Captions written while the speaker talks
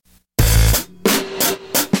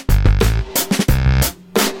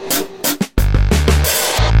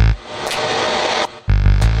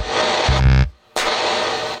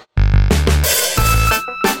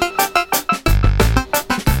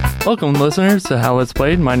Welcome, listeners, to How Let's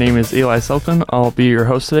Played. My name is Eli Selkin. I'll be your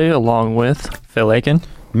host today, along with Phil Aiken.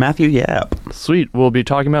 Matthew Yap. Sweet. We'll be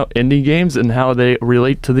talking about indie games and how they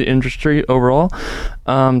relate to the industry overall.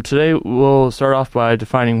 Today, we'll start off by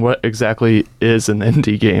defining what exactly is an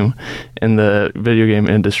indie game in the video game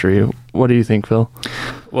industry. What do you think, Phil?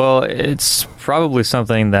 Well, it's probably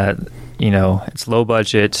something that, it's low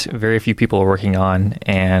budget, very few people are working on,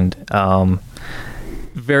 and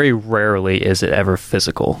very rarely is it ever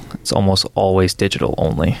physical. It's almost always digital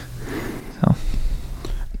only. So.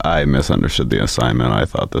 I misunderstood the assignment. I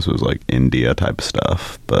thought this was like India type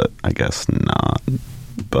stuff, but I guess not.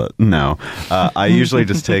 But no, I usually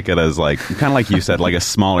just take it as like, kind of like you said, like a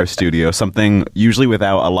smaller studio, something usually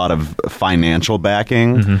without a lot of financial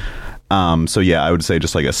backing. Mm-hmm. So yeah, I would say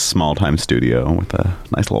just like a small time studio with a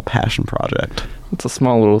nice little passion project. It's a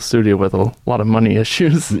small little studio with a lot of money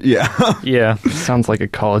issues. Yeah. Yeah. Sounds like a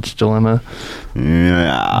college dilemma.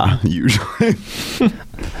 Yeah, usually.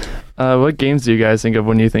 What games do you guys think of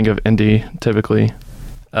when you think of indie, typically?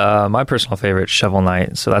 My personal favorite, Shovel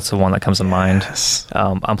Knight. So that's the one that comes to mind.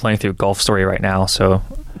 I'm playing through Golf Story right now, so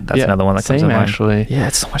that's another one that comes to mind. Actually. Yeah,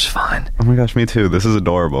 it's so much fun. Oh my gosh, me too. This is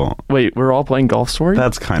adorable. Wait, we're all playing Golf Story?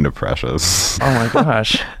 That's kind of precious. Oh my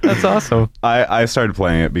gosh, that's awesome. I started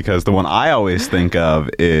playing it because the one I always think of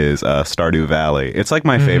is Stardew Valley. It's like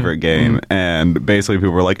my favorite game, and basically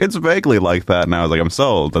people were like, it's vaguely like that, and I was like, I'm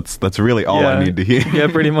sold. That's really all I need to hear. Yeah,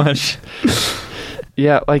 pretty much.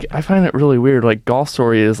 Yeah, like, I find it really weird. Like, Golf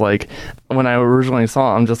Story is like, when I originally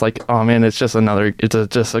saw it, I'm just like, oh man, it's just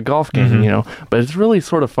just a golf game, But it's really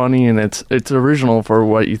sort of funny, and it's original for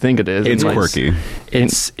what you think it is. It's quirky.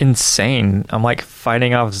 It's insane. I'm like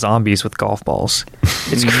fighting off zombies with golf balls.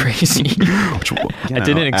 It's crazy. I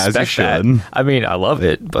didn't expect that. I mean, I love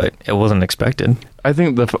it, but it wasn't expected. I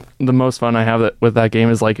think the most fun I have with that game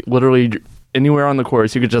is like literally anywhere on the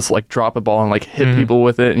course, you could just like drop a ball and like hit people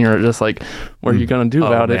with it, and you're just like, what are you gonna do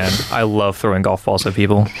about it? I love throwing golf balls at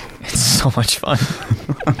people. It's so much fun.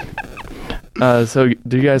 So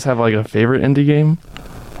do you guys have like a favorite indie game?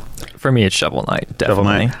 For me, it's Shovel Knight,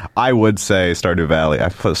 definitely. Shovel Knight. I would say Stardew Valley.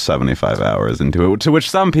 I've put 75 hours into it, to which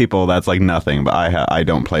some people that's like nothing, but I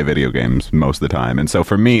don't play video games most of the time, and so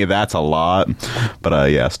for me that's a lot. But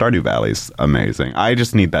yeah, Stardew Valley's amazing. I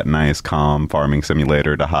just need that nice, calm farming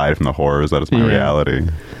simulator to hide from the horrors that is my reality.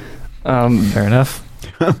 Fair enough.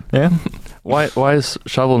 Yeah. Why is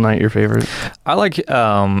Shovel Knight your favorite? I like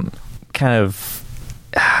kind of,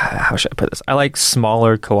 how should I put this? I like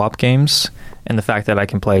smaller co-op games. And the fact that I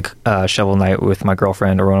can play Shovel Knight with my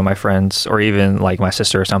girlfriend or one of my friends, or even like my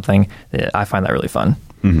sister or something, I find that really fun.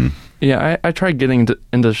 Mm-hmm. Yeah, I tried getting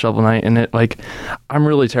into Shovel Knight, and it like, I'm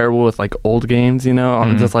really terrible with like old games,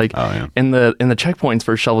 I'm just like, and the checkpoints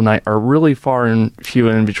for Shovel Knight are really far and few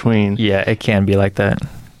in between. Yeah, it can be like that.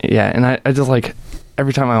 Yeah, and I just like,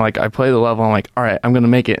 every time I play the level, I'm like, all right, I'm gonna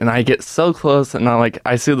make it, and I get so close, and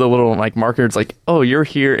I see the little like marker. It's like, oh, you're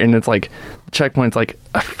here, and it's like the checkpoint's like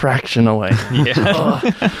a fraction away. Yeah,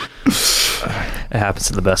 it happens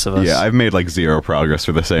to the best of us. Yeah, I've made like zero progress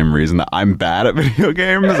for the same reason that I'm bad at video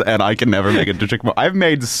games, and I can never make it to checkpoint. I've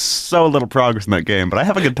made so little progress in that game, but I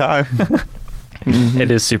have a good time.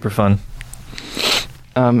 It is super fun.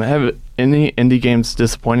 Have any indie games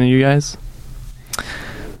disappointed you guys?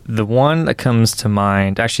 The one that comes to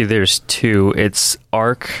mind, actually there's two. It's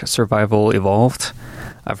Ark Survival Evolved.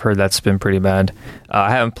 I've heard that's been pretty bad.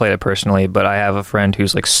 I haven't played it personally, but I have a friend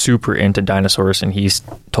who's like super into dinosaurs, and he's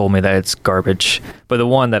told me that it's garbage. But the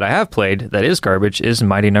one that I have played that is garbage is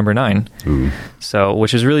Mighty Number 9. Ooh. So,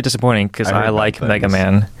 which is really disappointing because I like Mega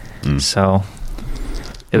Man. So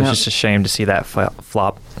it was just a shame to see that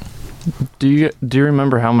flop. Do you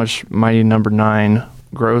remember how much Mighty Number 9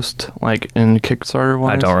 grossed, like in Kickstarter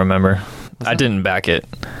wise? I don't remember. I didn't back it,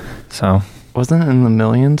 so wasn't it in the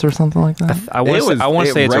millions or something like that? I want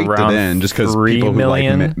to say it's around just because 3 people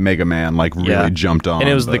million. Who like Mega Man like really jumped on, and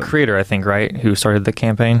it was the creator, I think, right, who started the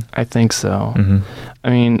campaign. I think so. I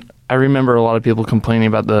mean, I remember a lot of people complaining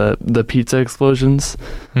about the pizza explosions,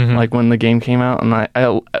 like when the game came out, and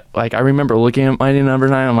I remember looking at Mighty Number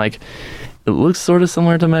 9. I'm like, it looks sort of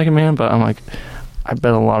similar to Mega Man, but I'm like, I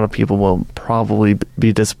bet a lot of people will probably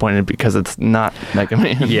be disappointed because it's not Mega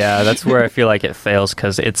Man. Yeah, that's where I feel like it fails,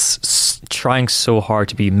 because it's trying so hard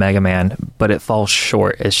to be Mega Man, but it falls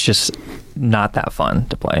short. It's just not that fun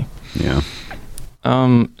to play. Yeah.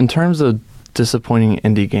 In terms of disappointing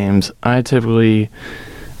indie games, I typically,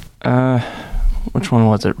 which one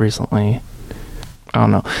was it recently? I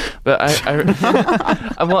don't know, but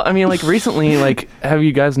well, I mean, like recently, like, have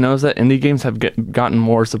you guys noticed that indie games have gotten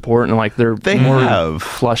more support and like they're more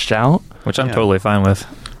flushed out? Which I'm totally fine with.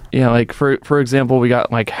 Yeah, like for example, we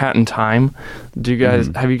got like Hat in Time. Do you guys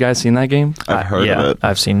have you guys seen that game? I've heard of it.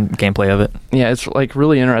 I've seen gameplay of it. Yeah, it's like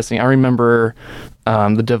really interesting. I remember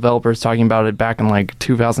the developers talking about it back in like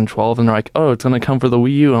 2012, and they're like, "Oh, it's gonna come for the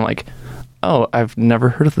Wii U." I'm like, "Oh, I've never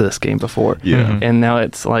heard of this game before." Yeah. And now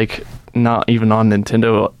it's like not even on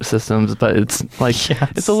Nintendo systems, but it's like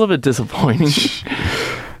it's a little bit disappointing.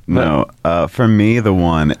 No, for me, the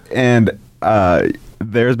one, and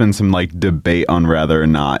there's been some like debate on whether or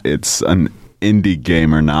not it's an indie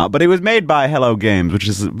game or not, but it was made by Hello Games, which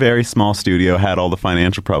is a very small studio, had all the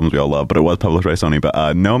financial problems we all love, but it was published by Sony.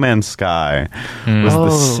 But No Man's Sky was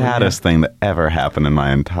the saddest thing that ever happened in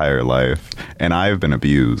my entire life, and I've been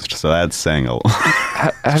abused, so that's saying a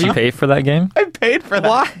lot. Did you pay for that game? I paid for that.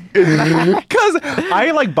 Why? Because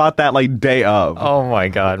I like bought that like day of. Oh my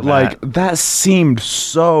god, like that seemed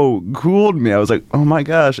so cool to me. I was like, oh my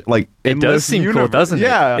gosh, like it does seem cool, doesn't it?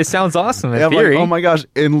 Yeah, it sounds awesome in I'm theory. like, oh my gosh,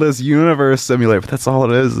 endless universe simulator. But that's all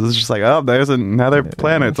it is. It's just like, oh, there's another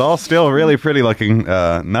planet. It's all still really pretty looking.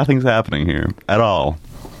 Nothing's happening here at all.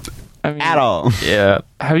 I mean, at all. Yeah.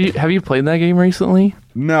 Have you played that game recently?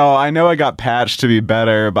 No, I know it got patched to be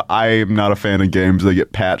better, but I'm not a fan of games that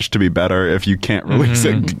get patched to be better if you can't release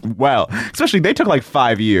it well. Especially, they took like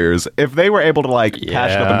 5 years. If they were able to like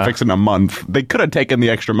patch it up and fix it in a month, they could have taken the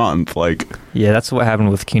extra month. Like, yeah, that's what happened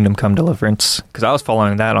with Kingdom Come Deliverance, because I was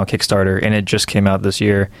following that on Kickstarter, and it just came out this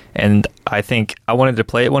year. And I think I wanted to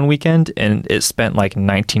play it one weekend, and it spent like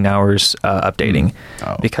 19 hours updating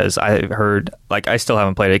because I heard, like, I still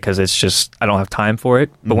haven't played it because it's just, I don't have time for it.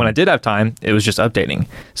 But when I did have time, it was just updating.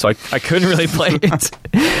 So I couldn't really play it.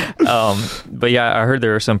 But yeah, I heard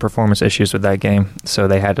there were some performance issues with that game. So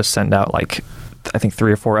they had to send out like, I think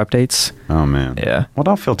 3 or 4 updates. Oh, man. Yeah. Well,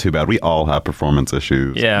 don't feel too bad. We all have performance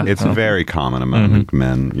issues. Yeah. It's very common among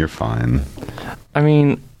men. You're fine. I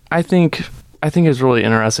mean, I think it's really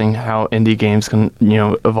interesting how indie games can,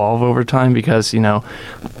 evolve over time because,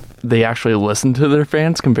 they actually listen to their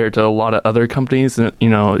fans compared to a lot of other companies. And,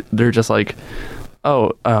 they're just like,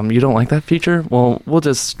 oh, you don't like that feature? Well, we'll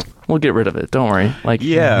get rid of it. Don't worry. Like,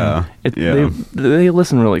 they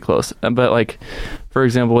listen really close. But like, for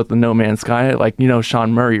example, with the No Man's Sky, like,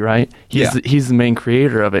 Sean Murray, right? He's the main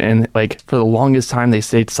creator of it. And like for the longest time, they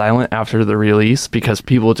stayed silent after the release because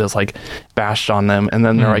people just like bashed on them. And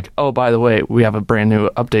then they're like, oh, by the way, we have a brand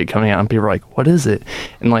new update coming out. And people are like, what is it?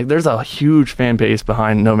 And like, there's a huge fan base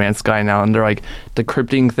behind No Man's Sky now. And they're like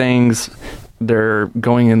decrypting things. They're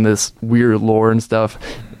going in this weird lore and stuff.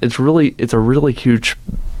 It's a really huge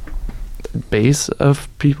base of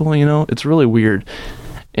people, It's really weird.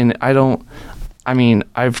 And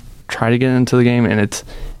I've tried to get into the game, and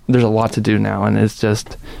there's a lot to do now, and it's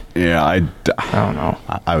just... Yeah, I don't know.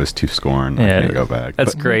 I was too scorned. I can't go back.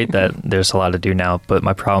 That's great that there's a lot to do now, but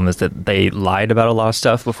my problem is that they lied about a lot of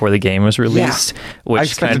stuff before the game was released,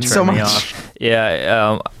 which kind of turned me off.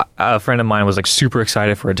 Yeah, a friend of mine was like super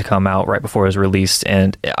excited for it to come out right before it was released,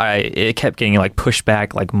 and it kept getting like pushed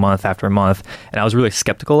back like month after month, and I was really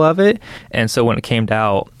skeptical of it. And so when it came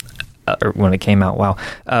out,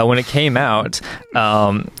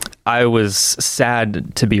 I was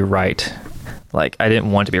sad to be right. Like, I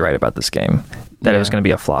didn't want to be right about this game, that it was going to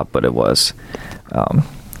be a flop, but it was.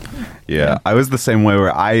 Yeah, I was the same way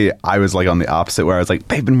where I was like on the opposite, where I was like,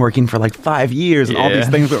 they've been working for like 5 years and all these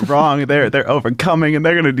things went wrong, and they're overcoming, and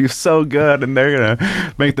they're going to do so good, and they're going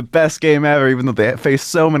to make the best game ever, even though they face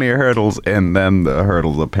so many hurdles, and then the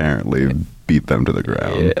hurdles apparently beat them to the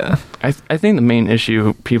ground. Yeah. I think the main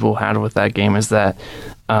issue people had with that game is that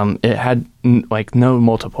it had like no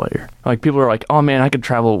multiplayer. Like, people are like, oh man, I could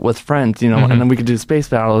travel with friends, and then we could do space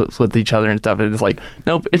battles with each other and stuff. And it's like,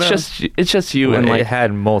 nope, it's just you. Well, and like, it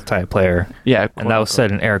had multiplayer. Yeah, and that was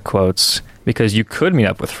said in air quotes because you could meet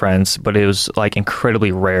up with friends, but it was like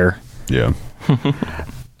incredibly rare. Yeah.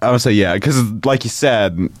 I would say, yeah, because like you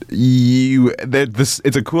said,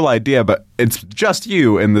 it's a cool idea, but it's just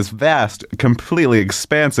you in this vast, completely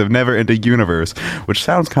expansive, never-ending universe, which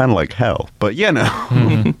sounds kind of like hell. But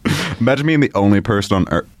imagine being the only person on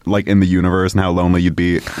Earth, like in the universe, and how lonely you'd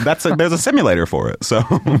be. There's a simulator for it, so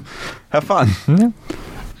have fun.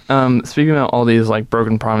 Speaking about all these like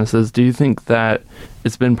broken promises, do you think that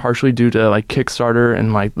it's been partially due to like Kickstarter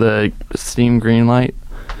and like the Steam Greenlight?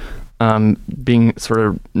 Being sort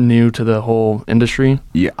of new to the whole industry?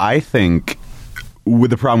 Yeah, I think with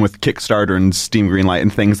the problem with Kickstarter and Steam Greenlight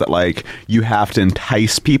and things that like you have to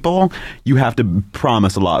entice people, you have to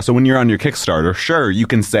promise a lot. So when you're on your Kickstarter, sure, you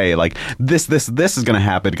can say like this is going to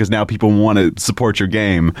happen because now people want to support your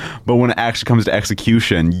game. But when it actually comes to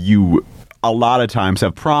execution, you a lot of times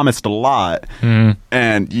have promised a lot,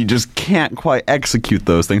 and you just can't quite execute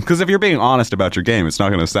those things. Because if you're being honest about your game, it's not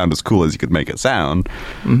going to sound as cool as you could make it sound.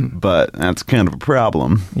 But that's kind of a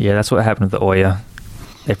problem. Yeah, that's what happened with the Ouya.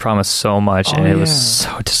 They promised so much, and it was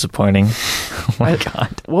so disappointing. Oh my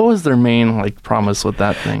god! What was their main like promise with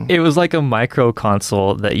that thing? It was like a micro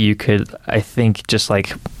console that you could, I think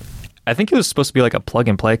it was supposed to be like a plug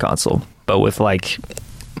and play console, but with like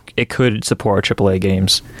it could support AAA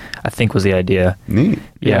games, I think was the idea. Neat.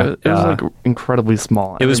 Yeah, it was like incredibly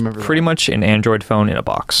small. It was pretty much an Android phone in a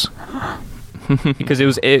box. Because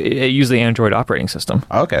it used the Android operating system.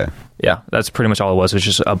 Okay. Yeah, that's pretty much all it was. It was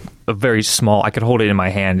just a very small. I could hold it in my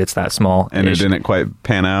hand. It's that small. And it didn't quite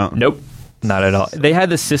pan out? Nope, not at all. They had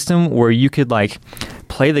the system where you could like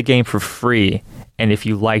play the game for free, and if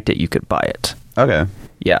you liked it, you could buy it. Okay.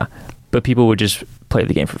 Yeah, but people would just play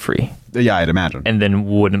the game for free. Yeah, I'd imagine. And then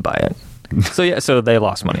wouldn't buy it. So they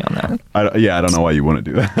lost money on that. I don't know why you wouldn't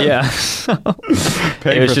do that. Yeah.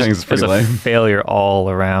 Paying for things is pretty lame. It was a failure all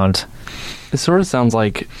around. It sort of sounds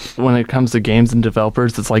like when it comes to games and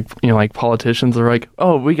developers, it's like, like politicians are like,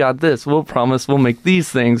 oh, we got this. We'll promise we'll make these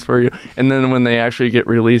things for you. And then when they actually get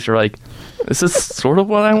released, you're like, this is sort of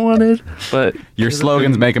what I wanted. But your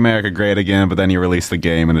slogans make America great again, but then you release the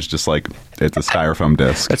game and it's just like, it's a styrofoam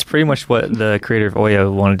disc. That's pretty much what the creator of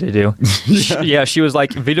Ouya wanted to do. Yeah, she was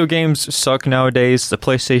like, video games suck nowadays. The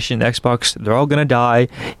PlayStation, the Xbox, they're all going to die.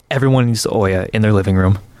 Everyone needs the Ouya in their living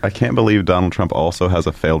room. I can't believe Donald Trump also has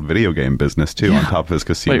a failed video game business, too, on top of his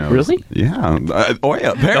casino. Wait, really? Yeah.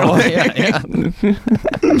 Apparently.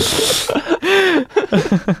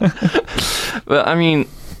 But, I mean,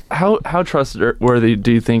 how trustworthy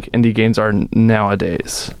do you think indie games are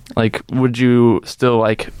nowadays? Like, would you still,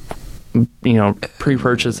 like,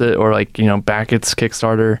 pre-purchase it or, like, back its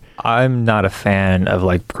Kickstarter? I'm not a fan of,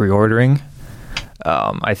 like, pre-ordering.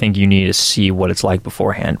 I think you need to see what it's like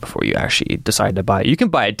beforehand before you actually decide to buy it. You can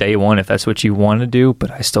buy it day one if that's what you want to do,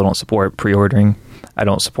 but I still don't support pre-ordering. I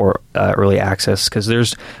don't support early access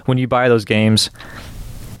because when you buy those games,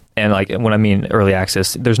 and like when I mean early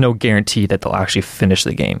access, there's no guarantee that they'll actually finish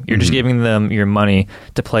the game. You're just giving them your money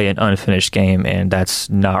to play an unfinished game, and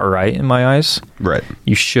that's not right in my eyes. Right.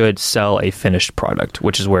 You should sell a finished product,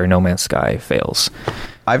 which is where No Man's Sky fails.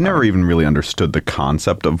 I've never even really understood the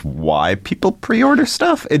concept of why people pre-order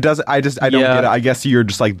stuff. It doesn't. I don't get it. I guess you're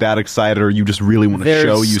just like that excited, or you just really want to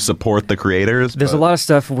show you support the creators. There's a lot of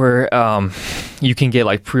stuff where you can get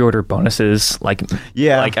like pre-order bonuses. Like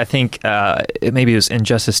I think maybe it was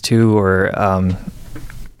Injustice 2 or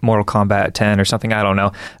Mortal Kombat 10 or something. I don't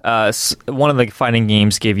know. One of the fighting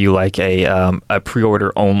games gave you like a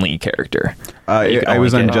pre-order only character. I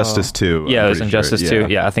was Injustice 2. Yeah, it was Injustice 2.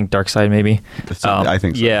 Yeah, I think Darkseid maybe. I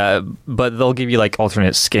think so. Yeah, but they'll give you like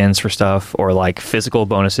alternate skins for stuff or like physical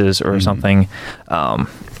bonuses or something.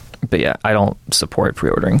 But yeah, I don't support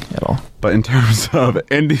pre-ordering at all. But in terms of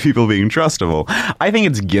indie people being trustable, I think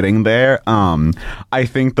it's getting there. I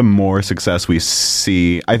think the more success we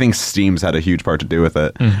see, I think Steam's had a huge part to do with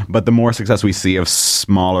it, but the more success we see of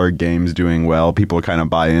smaller games doing well, people kind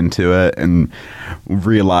of buy into it and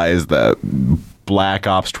realize that Black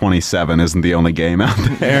Ops 27 isn't the only game out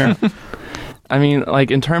there. I mean,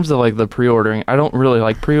 like, in terms of, like, the pre-ordering, I don't really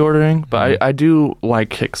like pre-ordering, but I do like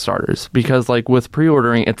Kickstarters, because, like, with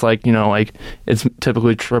pre-ordering, it's like, like, it's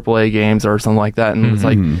typically AAA games or something like that, and it's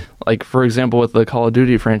like, for example, with the Call of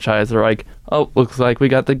Duty franchise, they're like, oh, looks like we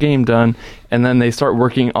got the game done, and then they start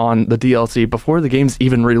working on the DLC before the game's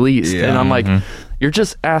even released, and I'm like, you're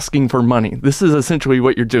just asking for money. This is essentially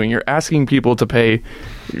what you're doing. You're asking people to pay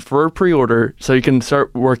for a pre-order so you can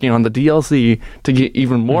start working on the DLC to get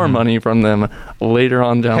even more money from them later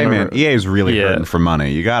on down the road. Hey man, EA is really hurting for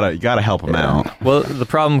money. You gotta help them out. Well, the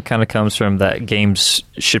problem kind of comes from that games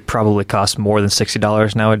should probably cost more than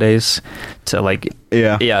 $60 nowadays to like.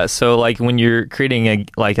 Yeah. So like when you're creating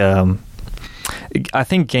I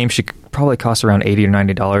think games should probably cost around $80 or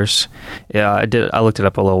 $90. Yeah, I looked it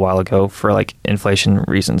up a little while ago for like inflation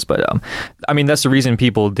reasons, but I mean that's the reason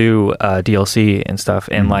people do DLC and stuff,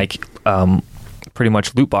 and like pretty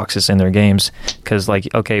much loot boxes in their games, because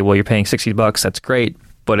like, okay, well, you're paying $60, that's great,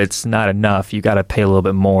 but it's not enough. You got to pay a little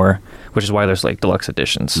bit more, which is why there's like deluxe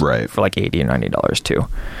editions for like $80 or $90 too.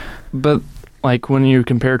 But like when you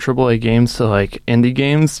compare AAA games to like indie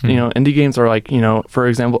games, indie games are like, for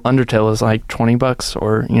example, Undertale is like $20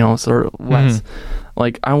 or, sort of less.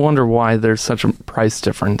 Like, I wonder why there's such a price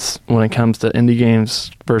difference when it comes to indie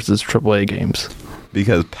games versus AAA games.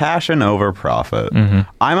 because passion over profit. Mm-hmm.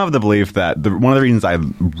 I'm of the belief that one of the reasons I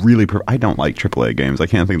don't like AAA games. I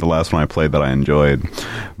can't think of the last one I played that I enjoyed.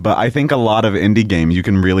 But I think a lot of indie games, you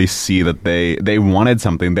can really see that they wanted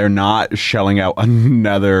something. They're not shelling out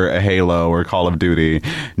another Halo or Call of Duty,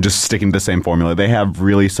 just sticking to the same formula. They have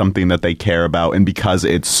really something that they care about, and because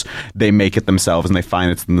they make it themselves and they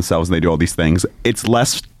finance it themselves and they do all these things, it's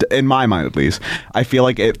less, in my mind at least, I feel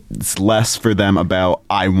like it's less for them about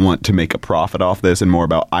I want to make a profit off this and more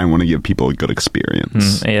about I want to give people a good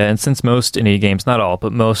experience. Yeah, and since most indie games, not all,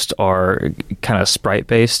 but most are kind of sprite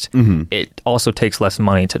based, it also takes less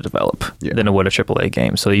money to develop than it would a AAA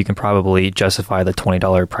game. So you can probably justify the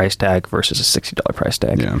 $20 price tag versus a $60 price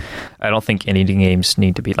tag. Yeah. I don't think indie games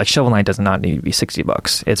need to be like Shovel Knight does not need to be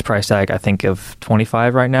 $60. Its price tag I think of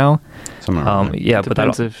 $25 right now. Yeah, but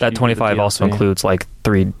that $25 also includes like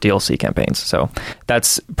 3 DLC campaigns, so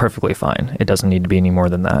that's perfectly fine. It doesn't need to be any more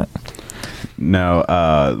than that. No,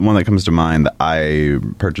 one that comes to mind that I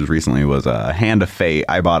purchased recently was Hand of Fate.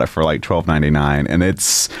 I bought it for like $12.99, and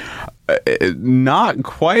it's not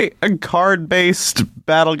quite a card-based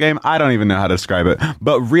battle game. I don't even know how to describe it,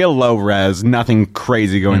 but real low res, nothing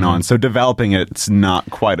crazy going on. So developing it's not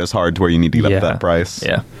quite as hard to where you need to get up to that price.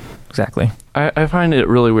 Yeah, exactly. I find it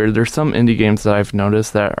really weird. There's some indie games that I've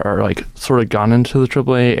noticed that are like sort of gone into the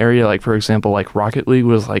AAA area. Like, for example, like Rocket League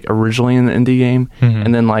was like originally an indie game,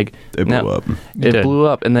 and then like it blew up. It blew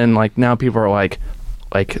up, and then like now people are like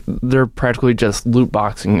they're practically just loot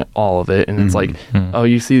boxing all of it, and it's like, oh,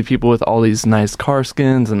 you see people with all these nice car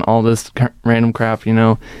skins and all this random crap,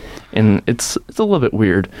 and it's a little bit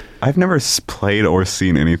weird. I've never played or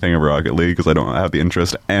seen anything of Rocket League because I don't have the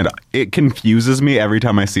interest, and it confuses me every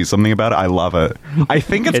time I see something about it. I love it. I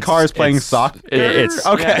think it's cars playing soccer.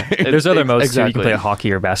 Okay. There's other modes too. You can play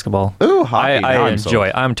hockey or basketball. Ooh, hockey. I enjoy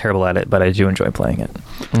it. I'm terrible at it, but I do enjoy playing it.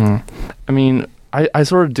 I mean, I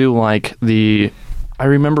sort of do like I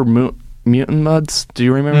remember Mutant Muds. Do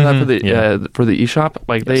you remember that for the eShop?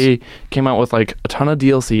 Like they came out with like a ton of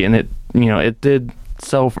DLC, and it did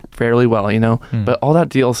sell fairly well, but all that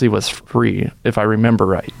DLC was free, if I remember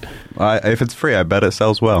right. If it's free, I bet it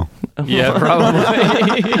sells well. Yeah,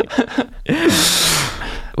 probably.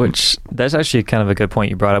 Which, that's actually kind of a good point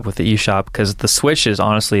you brought up with the eShop, because the Switch is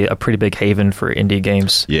honestly a pretty big haven for indie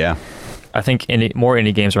games. Yeah. I think more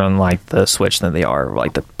indie games are on like the Switch than they are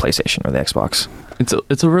like the PlayStation or the Xbox.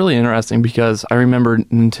 It's a really interesting, because I remember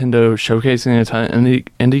Nintendo showcasing a ton of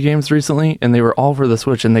indie games recently, and they were all for the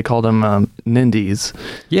Switch, and they called them Nindies.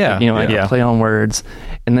 Yeah, play on words,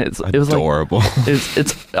 and it was adorable. Like,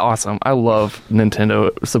 it's awesome. I love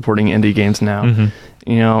Nintendo supporting indie games now.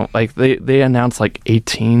 Like they announced like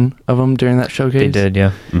 18 of them during that showcase. They did,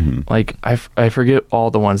 yeah. Like I forget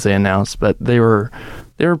all the ones they announced, but they were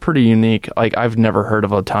pretty unique. Like I've never heard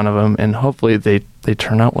of a ton of them, and hopefully they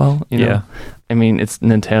turn out well. Yeah. I mean, it's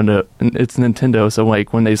Nintendo, so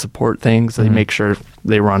like when they support things, they make sure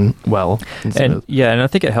they run well. And I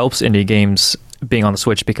think it helps indie games being on the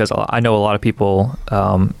Switch, because I know a lot of people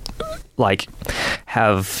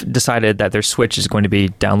have decided that their Switch is going to be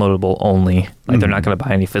downloadable only. Like they're not going to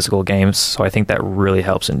buy any physical games. So I think that really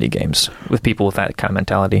helps indie games with people with that kind of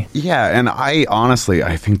mentality. Yeah, and I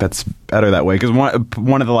think that's better that way, because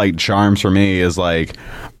one of the like charms for me is like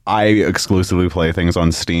I exclusively play things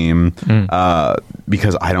on Steam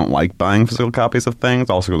because I don't like buying physical copies of things.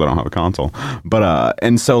 Also, because I don't have a console. But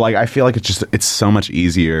and so like I feel like it's so much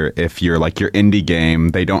easier if you're like your indie game.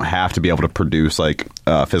 They don't have to be able to produce like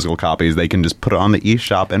physical copies. They can just put it on the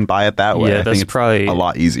eShop and buy it that way. Yeah, I think it's probably a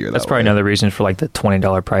lot easier. That's probably another reason for like the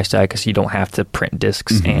 $20 price tag, because you don't have to print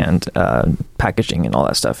discs and packaging and all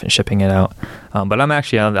that stuff and shipping it out. But I'm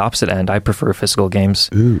actually on the opposite end. I prefer physical games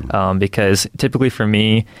because typically for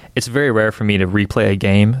me, it's very rare for me to replay a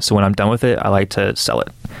game. So when I'm done with it, I like to sell it,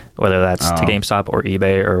 whether that's to GameStop or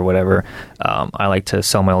eBay or whatever. I like to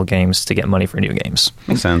sell my old games to get money for new games.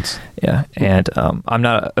 Makes sense. Yeah, and I'm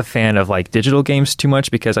not a fan of like digital games too much,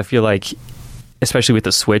 because I feel like, especially with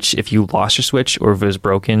the Switch, if you lost your Switch or if it was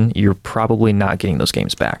broken, you're probably not getting those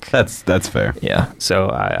games back. That's fair. Yeah, so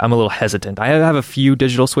I'm a little hesitant. I have a few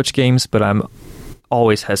digital Switch games, but I'm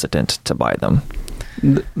always hesitant to buy them.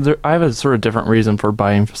 I have a sort of different reason for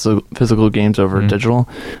buying physical games over digital.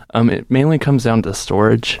 It mainly comes down to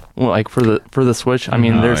storage. Like for the Switch, I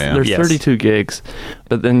mean, there's 32 gigs,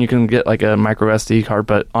 but then you can get like a micro SD card.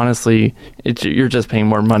 But honestly, you're just paying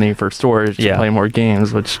more money for storage to play more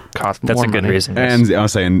games, which costs more money. That's a good reason. And I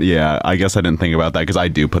was saying, I guess I didn't think about that, because I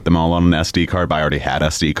do put them all on an SD card, but I already had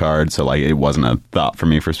SD card, so like it wasn't a thought for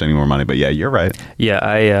me for spending more money. But yeah, you're right.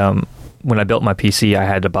 Yeah, when I built my PC, I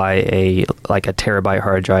had to buy a terabyte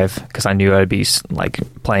hard drive, because I knew I'd be like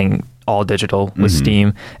playing all digital with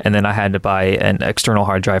Steam, and then I had to buy an external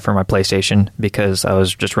hard drive for my PlayStation because I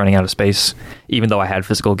was just running out of space, even though I had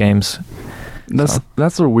physical games.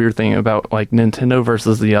 That's the weird thing about like Nintendo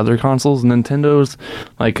versus the other consoles. Nintendo's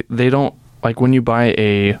like they don't like when you buy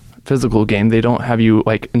a physical game, they don't have you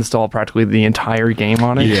like install practically the entire game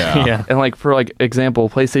on it. Yeah. And like for like example,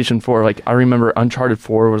 PlayStation 4, like I remember Uncharted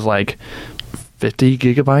 4 was like 50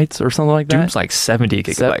 gigabytes or something like that. Doom's like 70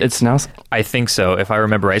 gigabytes. It's now. I think so. If I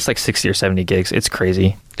remember right, it's like 60 or 70 gigs. It's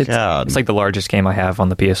crazy. God. It's like the largest game I have on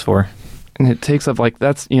the PS4. And it takes up like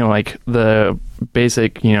that's like the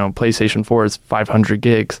basic PlayStation 4 is 500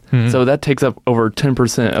 gigs, so that takes up over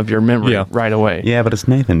 10% of your memory right away. Yeah, but it's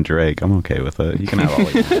Nathan Drake. I'm okay with it. You can have all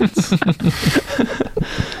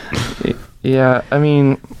the Yeah, I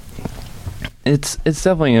mean, it's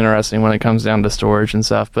definitely interesting when it comes down to storage and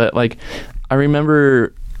stuff. But like, I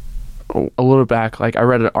remember a little back, like I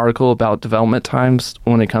read an article about development times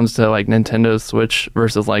when it comes to like Nintendo Switch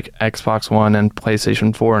versus like Xbox One and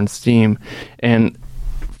PlayStation 4 and Steam. And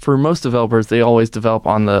for most developers, they always develop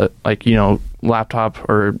on the like, laptop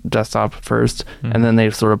or desktop first, and then they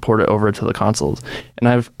sort of port it over to the consoles.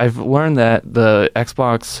 And I've learned that the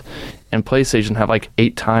Xbox and PlayStation have like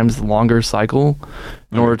 8 times longer cycle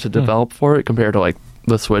in order to develop for it compared to like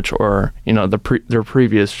the Switch or their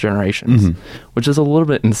previous generations, which is a little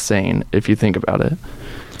bit insane if you think about it.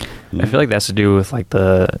 I feel like that's to do with like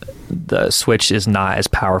the Switch is not as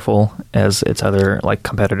powerful as its other like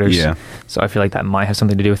competitors. Yeah. So I feel like that might have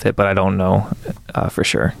something to do with it, but I don't know for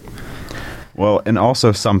sure. Well, and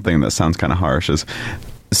also something that sounds kind of harsh is,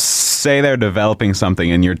 say they're developing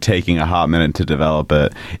something and you're taking a hot minute to develop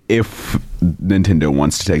it. If Nintendo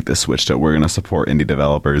wants to take this switch to we're going to support indie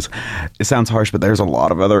developers, it sounds harsh, but there's a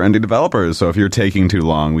lot of other indie developers. So if you're taking too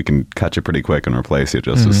long, we can cut you pretty quick and replace you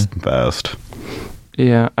just as fast.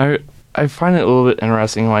 Yeah, I find it a little bit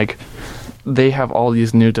interesting. Like, they have all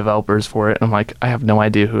these new developers for it, and I'm like, I have no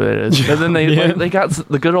idea who it is. But then they got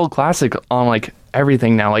the good old classic on like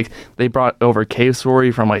everything now. Like they brought over Cave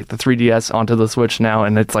Story from like the 3DS onto the Switch now,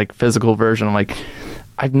 and it's like physical version. I'm like,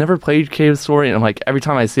 I've never played Cave Story, and I'm like, every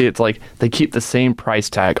time I see it, it's like they keep the same price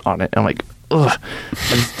tag on it. And I'm like, ugh,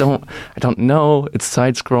 I don't know. It's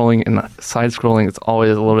side scrolling, and side scrolling is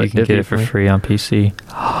always a little bit. You can get it for free on PC.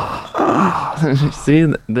 See,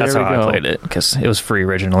 there That's we how go. I played it because it was free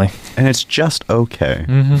originally. And it's just okay.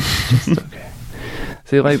 Just okay.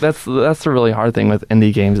 See, like that's the really hard thing with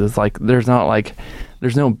indie games is like there's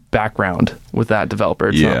no background with that developer.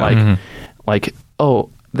 It's not like like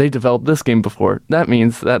they developed this game before. That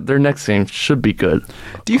means that their next game should be good.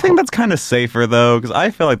 Do you think that's kind of safer, though? Because I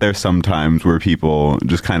feel like there's some times where people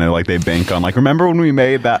just kind of like they bank on, like, remember when we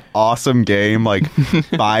made that awesome game like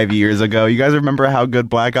 5 years ago? You guys remember how good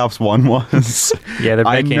Black Ops 1 was? Yeah, they're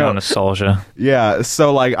banking on nostalgia. Yeah,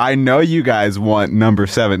 so like I know you guys want number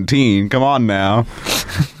 17. Come on now.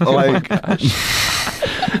 Like,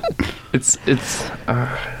 it's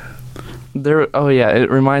there. Oh yeah, it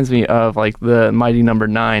reminds me of like the Mighty Number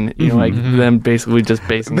 9. Like them basically just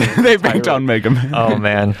basing. they banked on Mega Man. Oh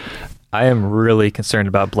man, I am really concerned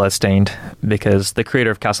about Bloodstained because the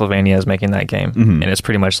creator of Castlevania is making that game, and it's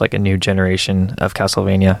pretty much like a new generation of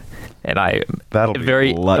Castlevania. And That'll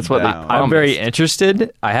be that's what down. I'm very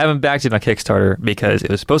interested. I haven't backed it on Kickstarter because it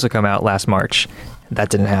was supposed to come out last March. That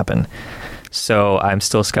didn't happen. So I'm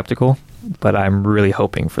still skeptical, but I'm really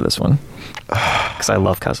hoping for this one because I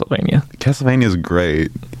love Castlevania. Castlevania's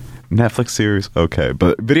great. Netflix series, okay,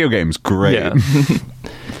 but video games, great. Yeah.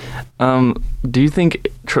 Do you think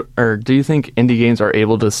indie games are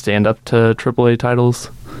able to stand up to AAA titles?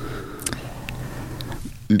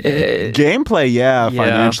 Gameplay, yeah.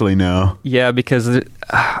 Financially, no. Yeah, because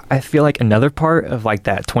I feel like another part of like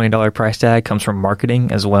that $20 price tag comes from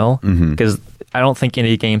marketing as well. Because I don't think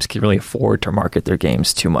indie games can really afford to market their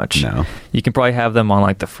games too much. No. You can probably have them on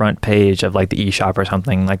like the front page of like the eShop or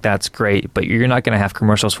something. Like that's great, but you're not going to have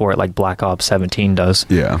commercials for it like Black Ops 17 does.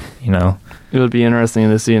 Yeah. It would be interesting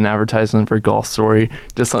to see an advertisement for Golf Story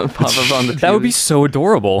just pop up on the TV. That would be so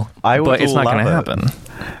adorable. But it's not going to happen.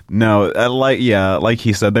 No, like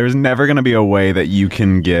he said, there's never going to be a way that you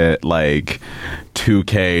can get like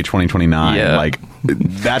 2K 2029. Yeah. Like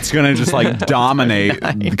that's going to just like dominate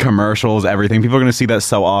commercials, everything. People are going to see that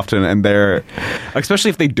so often, and they're, especially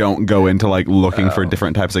if they don't go into like looking for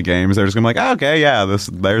different types of games, they're just going to be like, oh, okay, yeah,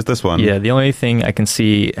 there's this one. Yeah, the only thing I can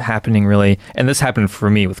see happening really, and this happened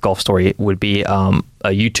for me with Golf Story, would be a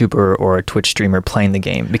YouTuber or a Twitch streamer playing the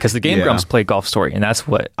game, because the Game Yeah. Grumps play Golf Story, and that's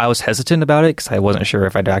what I was hesitant about it, because I wasn't sure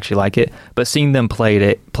if I'd actually like it. But seeing them play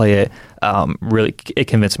it, really, it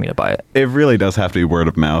convinced me to buy it. It really does have to be word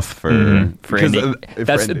of mouth for indie. for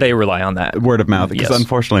indie. They rely on that. Word of mouth, because Yes.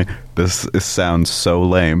 unfortunately this sounds so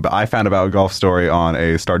lame, but I found about Golf Story on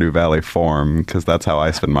a Stardew Valley forum, because that's how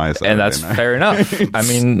I spend my Saturday And that's night. fair enough. I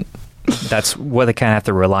mean, that's what they kind of have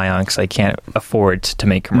to rely on, because I can't afford to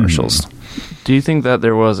make commercials. Do you think that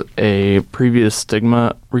there was a previous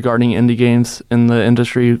stigma regarding indie games in the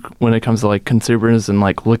industry when it comes to like consumers and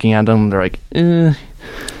like looking at them, they're like,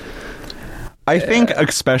 I think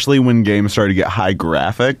especially when games start to get high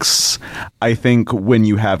graphics, I think when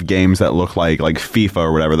you have games that look like FIFA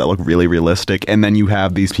or whatever that look really realistic, and then you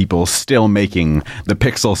have these people still making the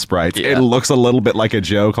pixel sprites, Yeah. it looks a little bit like a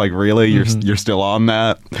joke. Like, really, you're still on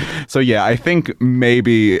that? So yeah, I think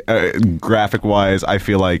maybe graphic wise, I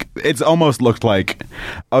feel like it's almost looked like,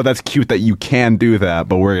 oh, that's cute that you can do that,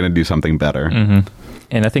 but we're gonna do something better.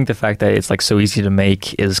 And I think the fact that it's like so easy to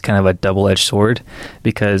make is kind of a double-edged sword,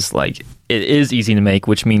 because like it is easy to make,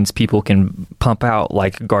 which means people can pump out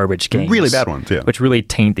like garbage games, Really bad ones, yeah. which really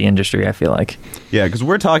taint the industry, I feel like. Yeah, because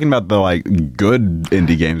we're talking about the like good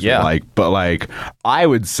indie games, Yeah. but I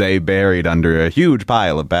would say buried under a huge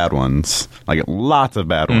pile of bad ones, like lots of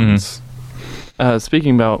bad ones.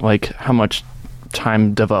 speaking about like how much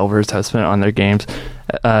time developers have spent on their games,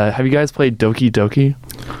 have you guys played Doki Doki?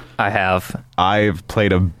 I have. I've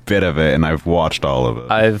played a bit of it and I've watched all of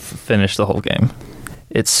it. I've finished the whole game.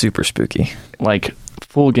 It's super spooky. Like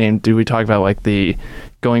full game, do we talk about like the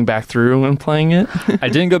going back through and playing it? I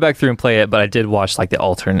didn't go back through and play it, but I did watch like the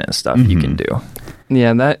alternate stuff you can do.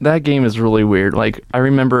 Yeah, that game is really weird. Like I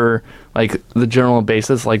remember like the general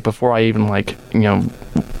basis, like before I even like,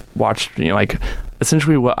 watched, like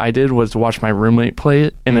essentially what I did was watch my roommate play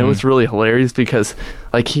it, and it was really hilarious because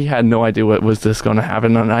like he had no idea what was this going to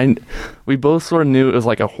happen, and we both sort of knew it was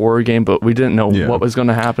like a horror game, but we didn't know what was going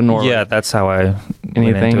to happen or Yeah, that's how I went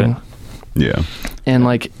into anything. it. Yeah. And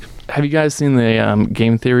like, have you guys seen the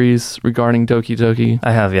game theories regarding Doki Doki?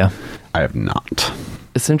 I have, yeah. I have not.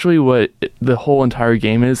 Essentially what the whole entire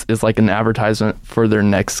game is like an advertisement for their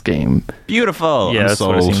next game. Beautiful. Yeah, I'm that's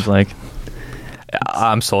what it sold. seems like.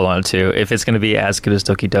 I'm sold on it too. If it's going to be as good as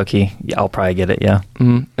Doki Doki, yeah, I'll probably get it. Yeah.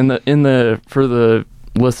 And for the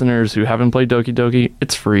listeners who haven't played Doki Doki,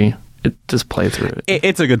 it's free. Just play through it.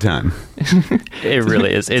 It's a good time. It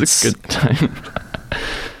really is. It's a good time.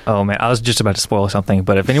 Oh man, I was just about to spoil something,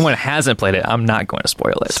 but if anyone hasn't played it, I'm not going to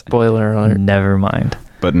spoil it. Spoiler alert. Never mind.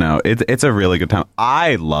 But no, it's a really good time.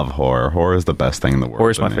 I love horror. Horror is the best thing in the world.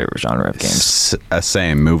 Horror is my to me. favorite genre of games.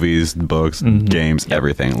 Same. Movies, books, games,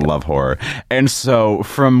 everything. Love horror. And so,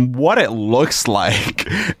 from what it looks like,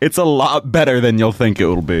 it's a lot better than you'll think it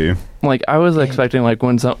will be. Like I was expecting like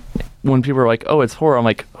when people are like, "Oh, it's horror," I'm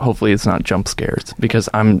like, hopefully it's not jump scares because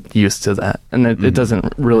I'm used to that, and it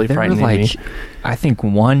doesn't really There were frighten me. I think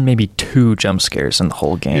one, maybe two jump scares in the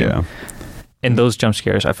whole game. Yeah. And those jump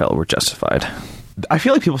scares I felt were justified. I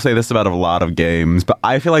feel like people say this about a lot of games, but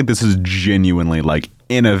I feel like this is genuinely like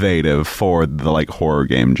innovative for the like horror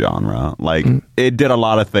game genre. Like it did a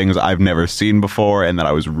lot of things I've never seen before and that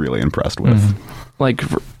I was really impressed with. Like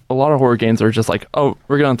a lot of horror games are just like, "Oh,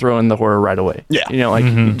 we're gonna throw in the horror right away." Yeah.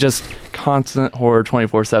 Like just constant horror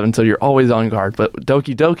 24/7, so you're always on guard. But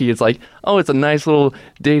Doki Doki, it's like, "Oh, it's a nice little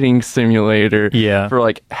dating simulator." Yeah. For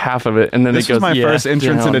like half of it, and then This it was goes my first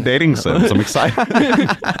entrance down. into dating sims. I'm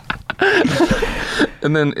excited.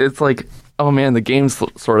 And then it's like, oh man, the game's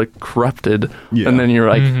sort of corrupted. Yeah. And then you're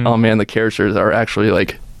like, oh man, the characters are actually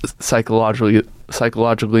like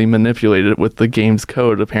psychologically manipulated with the game's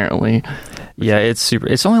code, apparently. Yeah,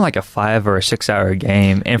 it's only like a 5 or a 6 hour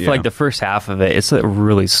game, and for Yeah. like the first half of it, it's a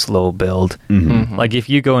really slow build. Like if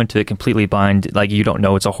you go into it completely blind, like you don't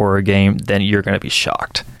know it's a horror game, then you're gonna be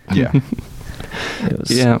shocked. Yeah.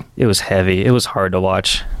 It was heavy. It was hard to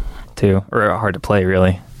watch too, or hard to play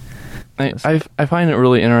really. I find it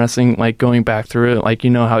really interesting, like going back through it, like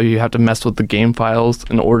how you have to mess with the game files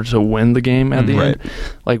in order to win the game at the Right. end.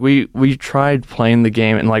 Like we tried playing the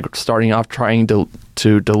game and like starting off trying to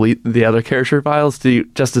delete the other character files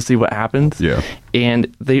just to see what happens. Yeah. And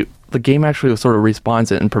the game actually sort of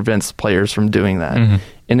respawns it and prevents players from doing that.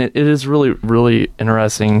 And it is really, really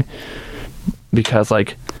interesting because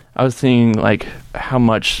like I was seeing like how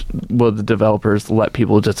much will the developers let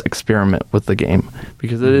people just experiment with the game,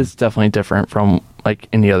 because it is definitely different from like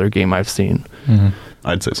any other game I've seen.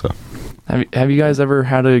 I'd say so. Have you guys ever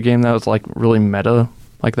had a game that was like really meta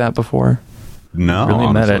like that before? No, Really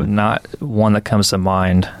honestly. meta, not one that comes to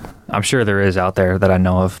mind. I'm sure there is out there that I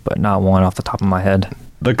know of, but not one off the top of my head.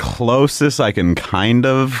 The closest I can kind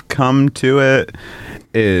of come to it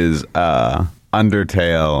is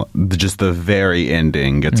Undertale. Just the very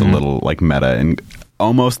ending gets a little like meta and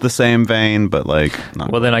almost the same vein, but like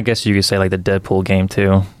not Well, then I guess you could say like the Deadpool game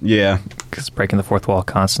too, yeah. because breaking the fourth wall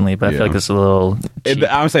constantly. But I Yeah. feel like this is a little. cheap.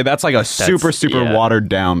 I would say that's like a super yeah. watered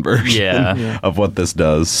down version Yeah. of what this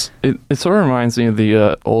does. It sort of reminds me of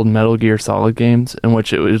the old Metal Gear Solid games, in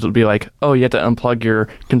which it would be like, oh, you have to unplug your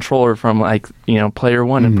controller from like player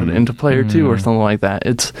one and put it into player two or something like that.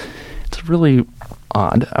 It's really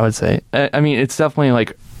odd, I would say. I mean, it's definitely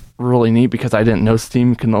like really neat because I didn't know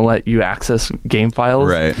Steam can let you access game files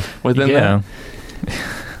Right. within Yeah. that.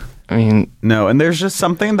 I mean, No, and there's just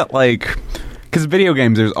something that like, because video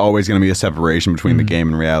games, there's always going to be a separation between the game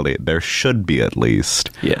and reality. There should be, at least.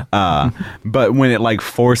 Yeah. But when it like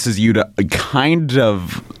forces you to kind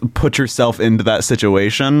of put yourself into that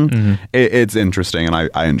situation, it's interesting, and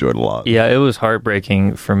I enjoyed it a lot. Yeah, it was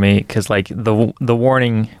heartbreaking for me because like the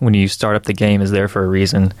warning when you start up the game is there for a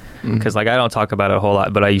reason. Because like I don't talk about it a whole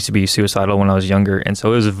lot, but I used to be suicidal when I was younger, and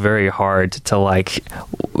so it was very hard to like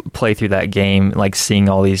play through that game, like seeing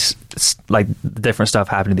all these like different stuff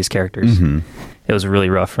happen to these characters. It was really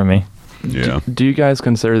rough for me. Yeah. do you guys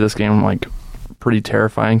consider this game like pretty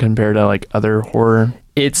terrifying compared to like other horror?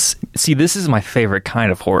 This is my favorite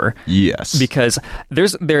kind of horror. Yes. Because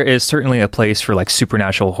there is certainly a place for like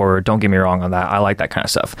supernatural horror. Don't get me wrong on that. I like that kind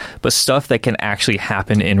of stuff. But stuff that can actually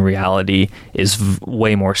happen in reality is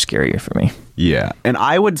way more scarier for me. Yeah, and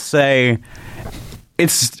I would say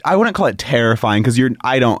I wouldn't call it terrifying because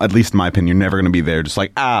at least in my opinion, you're never going to be there just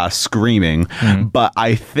like screaming. But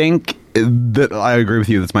I think that I agree with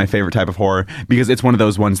you. That's my favorite type of horror because it's one of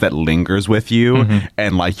those ones that lingers with you,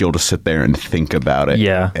 and like you'll just sit there and think about it.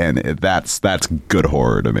 Yeah. and that's good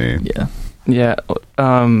horror to me. Yeah. Yeah,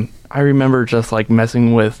 I remember just like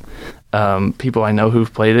messing with people I know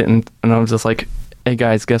who've played it, and I was just like, "Hey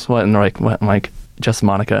guys, guess what?" And they're like, "What?" I'm like, "Just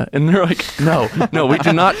Monica," and they're like, "No, we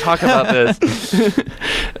do not talk about this."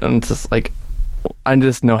 And it's just like, I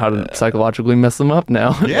just know how to psychologically mess them up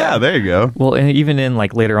now. Yeah, there you go. Well, and even in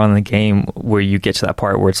like later on in the game where you get to that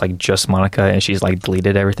part where it's like just Monica and she's like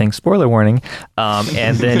deleted everything, spoiler warning,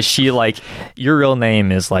 and then she like, your real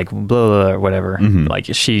name is like blah, blah, blah or whatever. Like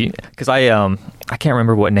because I can't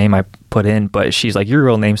remember what name I put in, but she's like, your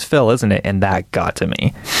real name's Phil, isn't it? And that got to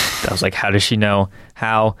me. I was like, how does she know?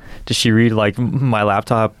 How does she read like my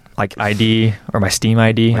laptop like ID or my Steam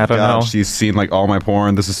ID? I don't know. She's seen like all my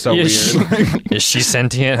porn. This is so weird. Is she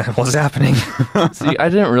sentient? What's happening? See, I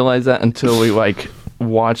didn't realize that until we like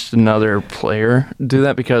watched another player do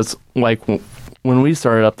that because like when we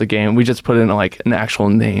started up the game, we just put in like an actual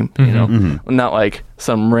name, not like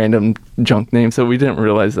some random junk name. So we didn't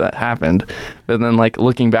realize that happened. But then like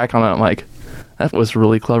looking back on it, I'm like, that was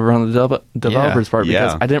really clever on the developer's part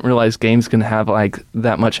because I didn't realize games can have like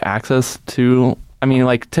that much access to. I mean,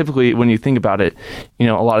 like typically when you think about it, a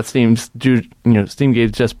lot of Steam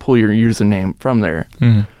games just pull your username from there.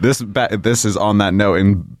 This is on that note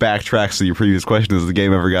and backtracks to your previous question: has the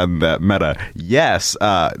game ever gotten that meta? Yes.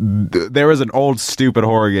 There was an old stupid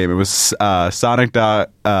horror game. It was Sonic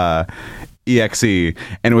EXE,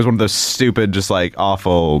 and it was one of those stupid, just like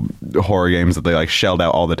awful horror games that they like shelled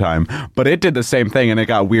out all the time. But it did the same thing, and it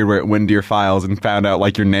got weird where it went into your files and found out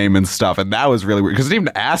like your name and stuff, and that was really weird because it didn't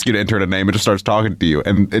even ask you to enter in a name; it just starts talking to you,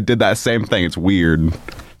 and it did that same thing. It's weird.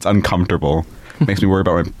 It's uncomfortable. Makes me worry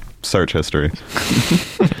about my search history.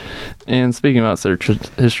 And speaking about search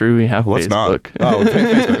history, we have Facebook.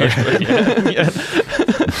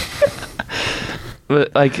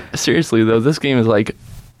 But like seriously though, this game is like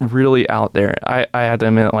really out there. I had to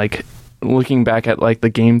admit, like looking back at like the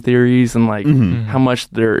game theories and like how much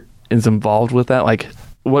there is involved with that, like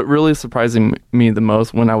what really surprising me the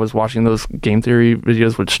most when I was watching those game theory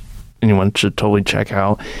videos, which anyone should totally check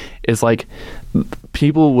out, is like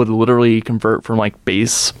people would literally convert from like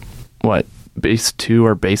base 2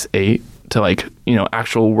 or base 8 to like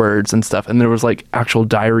actual words and stuff, and there was like actual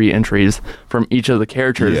diary entries from each of the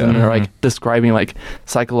characters, and they're like describing like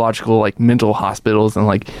psychological like mental hospitals and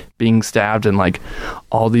like being stabbed and like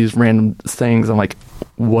all these random things. I'm like,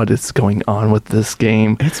 what is going on with this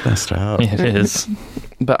game? It's messed up. It is.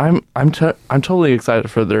 But I'm totally excited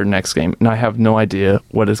for their next game, and I have no idea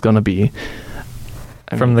what it's going to be.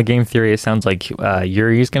 From the game theory, it sounds like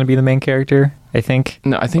Yuri is going to be the main character, I think.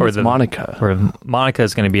 No, I think it's Monica. Or Monica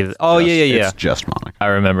is going to be the... It's just Monica. I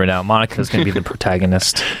remember now. Monica is going to be the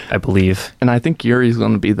protagonist, I believe. And I think Yuri's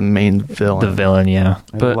going to be the main villain. The villain, yeah.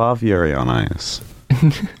 I love Yuri on Ice.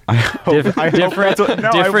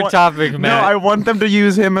 Different topic, Matt. No, I want them to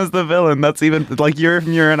use him as the villain. That's even like Yuri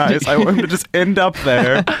from Yuri on Ice. I want him to just end up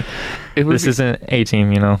there. This isn't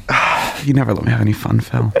A-Team, you know. You never let me have any fun,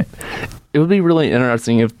 Phil. It would be really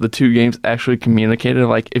interesting if the two games actually communicated.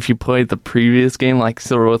 Like, if you played the previous game, like,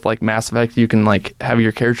 sort of with, like, Mass Effect, you can, like, have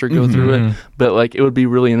your character go through it. But, like, it would be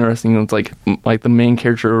really interesting. It's, like, the main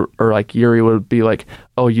character, or, like, Yuri would be like,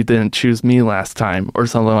 oh, you didn't choose me last time, or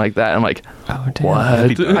something like that. I'm like, oh, damn.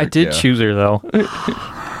 What? I did choose her, though.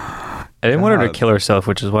 I didn't want her to kill herself,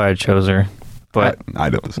 which is why I chose her. But I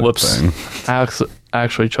did the same whoops. thing. I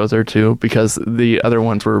actually chose her too because the other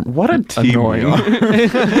ones were What a team annoying. we are.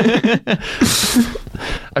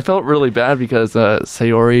 I felt really bad because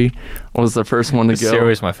Sayori was the first one to go.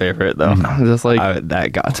 Sayori's my favorite, though. Just like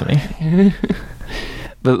that got to me.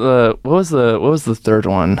 But what was the third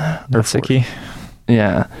one? Natsuki.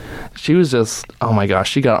 Yeah, she was just, oh my gosh,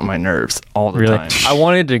 she got on my nerves all the time. I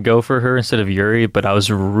wanted to go for her instead of Yuri, but I was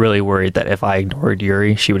really worried that if I ignored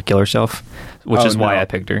Yuri, she would kill herself, which is why I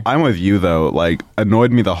picked her. I'm with you though. Like,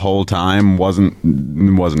 annoyed me the whole time wasn't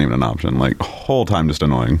even an option. Like, whole time just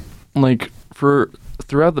annoying. Like,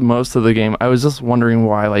 throughout the most of the game, I was just wondering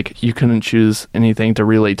why, like, you couldn't choose anything to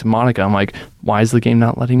relate to Monika. I'm like, why is the game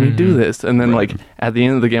not letting me do this? And then like at the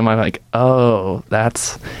end of the game, I'm like, oh,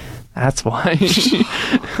 that's why.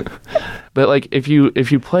 But like, if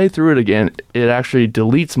you play through it again, it actually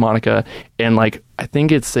deletes Monika, and like, I think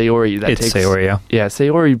it's Sayori that takes Sayori, yeah. Yeah,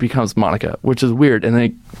 Sayori becomes Monika, which is weird. And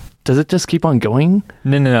then does it just keep on going?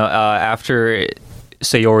 No. After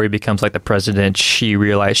Sayori becomes like the president, she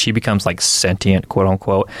realized she becomes like sentient, quote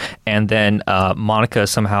unquote, and then Monika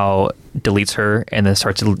somehow deletes her and then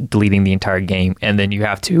starts deleting the entire game, and then you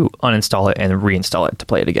have to uninstall it and reinstall it to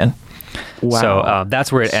play it again. Wow. So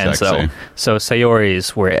that's where it ends, though. So Sayori is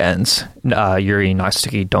where it ends. Yuri and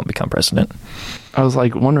Natsuki don't become president. I was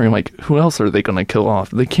like wondering, like, who else are they going to kill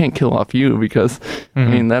off? They can't kill off you because, I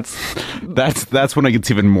mean, that's when it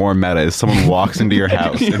gets even more meta. Is someone walks into your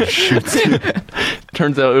house and shoots you.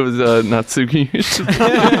 Turns out it was Natsuki.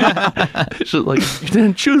 She's like, you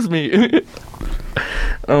didn't choose me.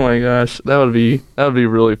 Oh my gosh, that would be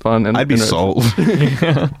really fun. And I'd be sold.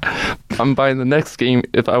 I'm buying the next game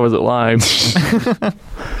if I was alive.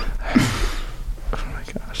 Oh my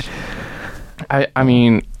gosh. I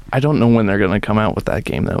mean, I don't know when they're gonna come out with that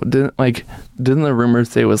game though. Didn't the rumors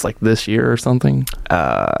say it was like this year or something?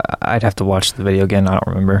 I'd have to watch the video again. I don't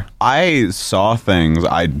remember. I saw things.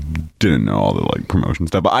 I didn't know all the like promotion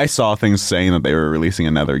stuff, but I saw things saying that they were releasing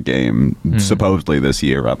another game supposedly this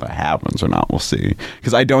year. Whether that happens or not, we'll see.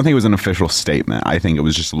 Because I don't think it was an official statement. I think it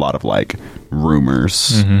was just a lot of like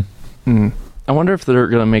rumors. I wonder if they're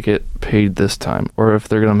gonna make it paid this time, or if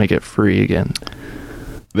they're gonna make it free again.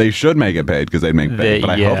 They should make it paid because they'd make paid, but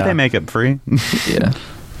I hope they make it free. Yeah.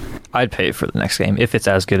 I'd pay for the next game. If it's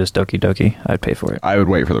as good as Doki Doki, I'd pay for it. I would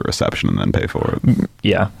wait for the reception and then pay for it.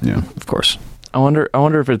 Yeah. Yeah. Of course. I wonder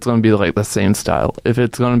if it's going to be like the same style. If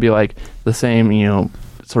it's going to be like the same,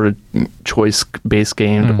 sort of choice-based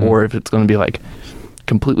game, or if it's going to be like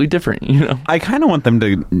completely different, I kind of want them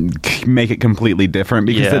to make it completely different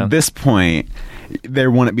because at this point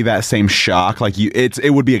there wouldn't be that same shock. Like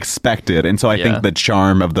it would be expected, and so I think the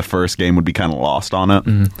charm of the first game would be kind of lost on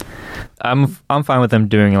it. I'm fine with them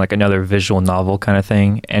doing like another visual novel kind of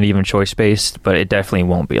thing, and even choice based, but it definitely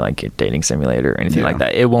won't be like a dating simulator or anything like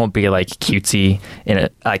that. It won't be like cutesy in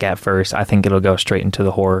it like at first. I think it'll go straight into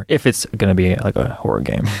the horror if it's gonna be like a horror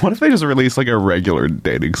game. What if they just release like a regular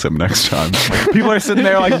dating sim next time? People are sitting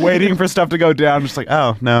there like waiting for stuff to go down, just like,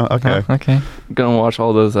 oh no, okay. Okay. Gonna watch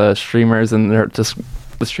all those streamers, and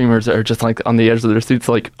the streamers are just like on the edge of their seats,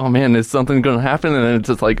 like, oh man, is something gonna happen? And then it's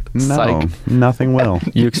just like, psych. Nothing will.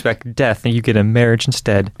 You expect death, and you get a marriage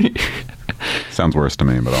instead. Sounds worse to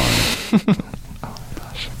me, but all right.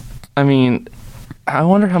 I mean, I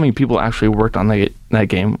wonder how many people actually worked on that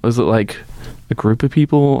game. Was it like a group of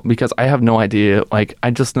people? Because I have no idea. Like,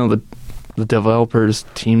 I just know the developer's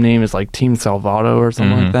team name is like Team Salvato or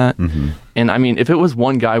something like that. And I mean, if it was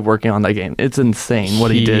one guy working on that game, it's insane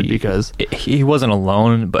what he did, because he wasn't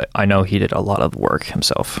alone, but I know he did a lot of work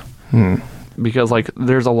himself. Because like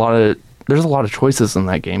there's a lot of choices in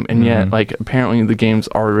that game, and yet like apparently the game's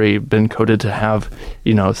already been coded to have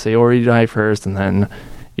Sayori die first, and then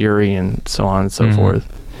Yuri, and so on and so forth.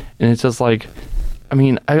 And it's just like, I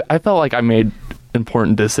mean, I felt like I made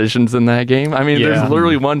important decisions in that game. I mean, there's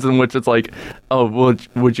literally ones in which it's like, oh,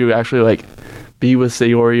 would you actually like be with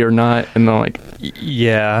Sayori or not? And then like,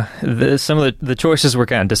 some of the choices were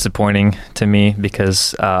kind of disappointing to me,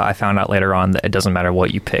 because I found out later on that it doesn't matter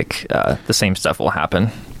what you pick, the same stuff will happen.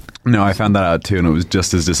 No, I found that out too, and it was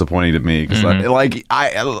just as disappointing to me because,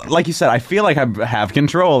 like you said, I feel like I have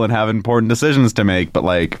control and have important decisions to make, but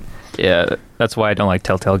like, Yeah, that's why I don't like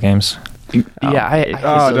Telltale games. Yeah, I hate those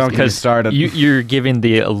don't get me games started. You're giving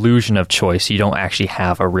the illusion of choice. You don't actually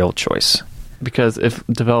have a real choice. because if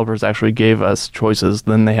developers actually gave us choices,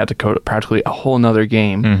 then they had to code practically a whole nother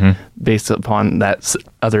game based upon that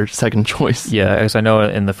other second choice. Yeah, as I know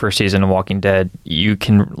in the first season of Walking Dead, you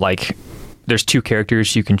can there's two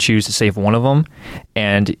characters, you can choose to save one of them,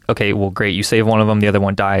 and okay, well, great, you save one of them, the other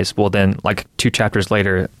one dies. Well, then 2 chapters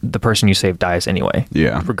later, the person you saved dies anyway.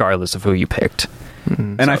 Yeah. Regardless of who you picked.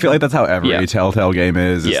 And I feel like that's how every Telltale game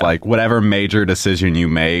is. It's like whatever major decision you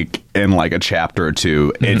make in like a chapter or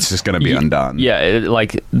two, it's just going to be undone. Yeah,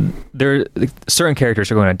 certain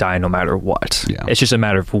characters are going to die no matter what. Yeah. It's just a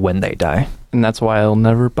matter of when they die. And that's why I'll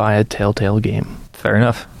never buy a Telltale game. Fair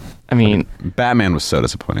enough. I mean, Batman was so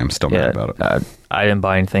disappointing. I'm still mad about it. I didn't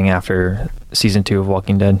buy anything after season 2 of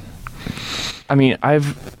Walking Dead. I mean,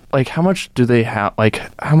 how much do they have?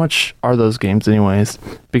 How much are those games anyways?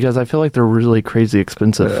 Because I feel like they're really crazy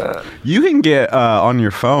expensive. You can get on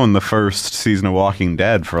your phone the first season of Walking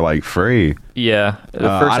Dead for like free. Yeah. The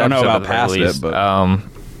I don't know episode about that past they released, it, but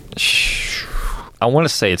I want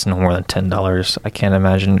to say it's no more than $10. I can't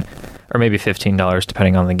imagine, or maybe $15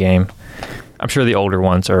 depending on the game. I'm sure the older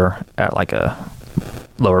ones are at a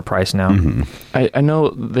lower price now. I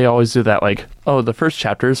know they always do that. The first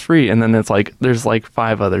chapter is free, and then it's there's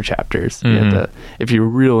 5 other chapters. You have to, if you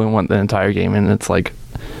really want the entire game, and it's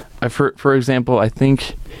for example, I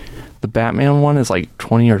think the Batman one is $20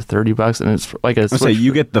 or $30, and it's like a. So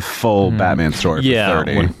you get the full Batman story for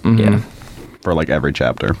 30. Yeah. For every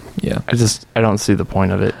chapter. Yeah. I don't see the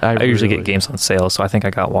point of it. I usually get games on sale, so I think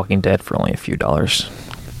I got Walking Dead for only a few dollars.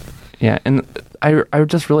 Yeah, and I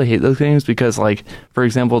just really hate those games because, for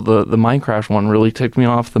example, the Minecraft one really ticked me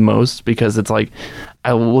off the most because it's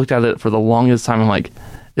I looked at it for the longest time. I'm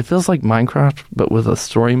it feels like Minecraft, but with a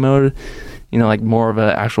story mode, more of an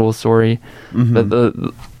actual story. But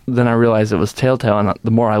then I realized it was Telltale, and the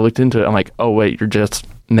more I looked into it, I'm oh, wait, you're just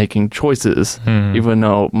making choices, even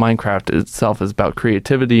though Minecraft itself is about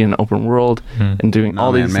creativity and open world and doing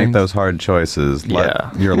all these make things. those hard choices.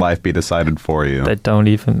 Let your life be decided for you. That don't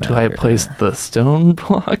even matter. Do I place the stone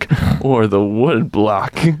block or the wood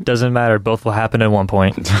block? Doesn't matter. Both will happen at one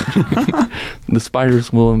point. The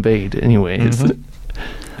spiders will invade anyways.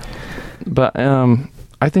 But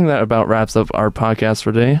I think that about wraps up our podcast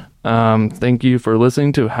for today. Thank you for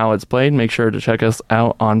listening to How It's Played. Make sure to check us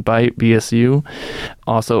out on Byte BSU,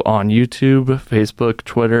 also on YouTube, Facebook,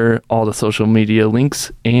 Twitter, all the social media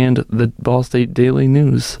links, and the Ball State Daily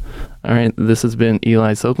News. All right, this has been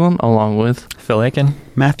Eli Sokolin along with Phil Aiken.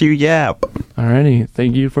 Matthew Yap. Alrighty,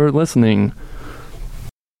 thank you for listening.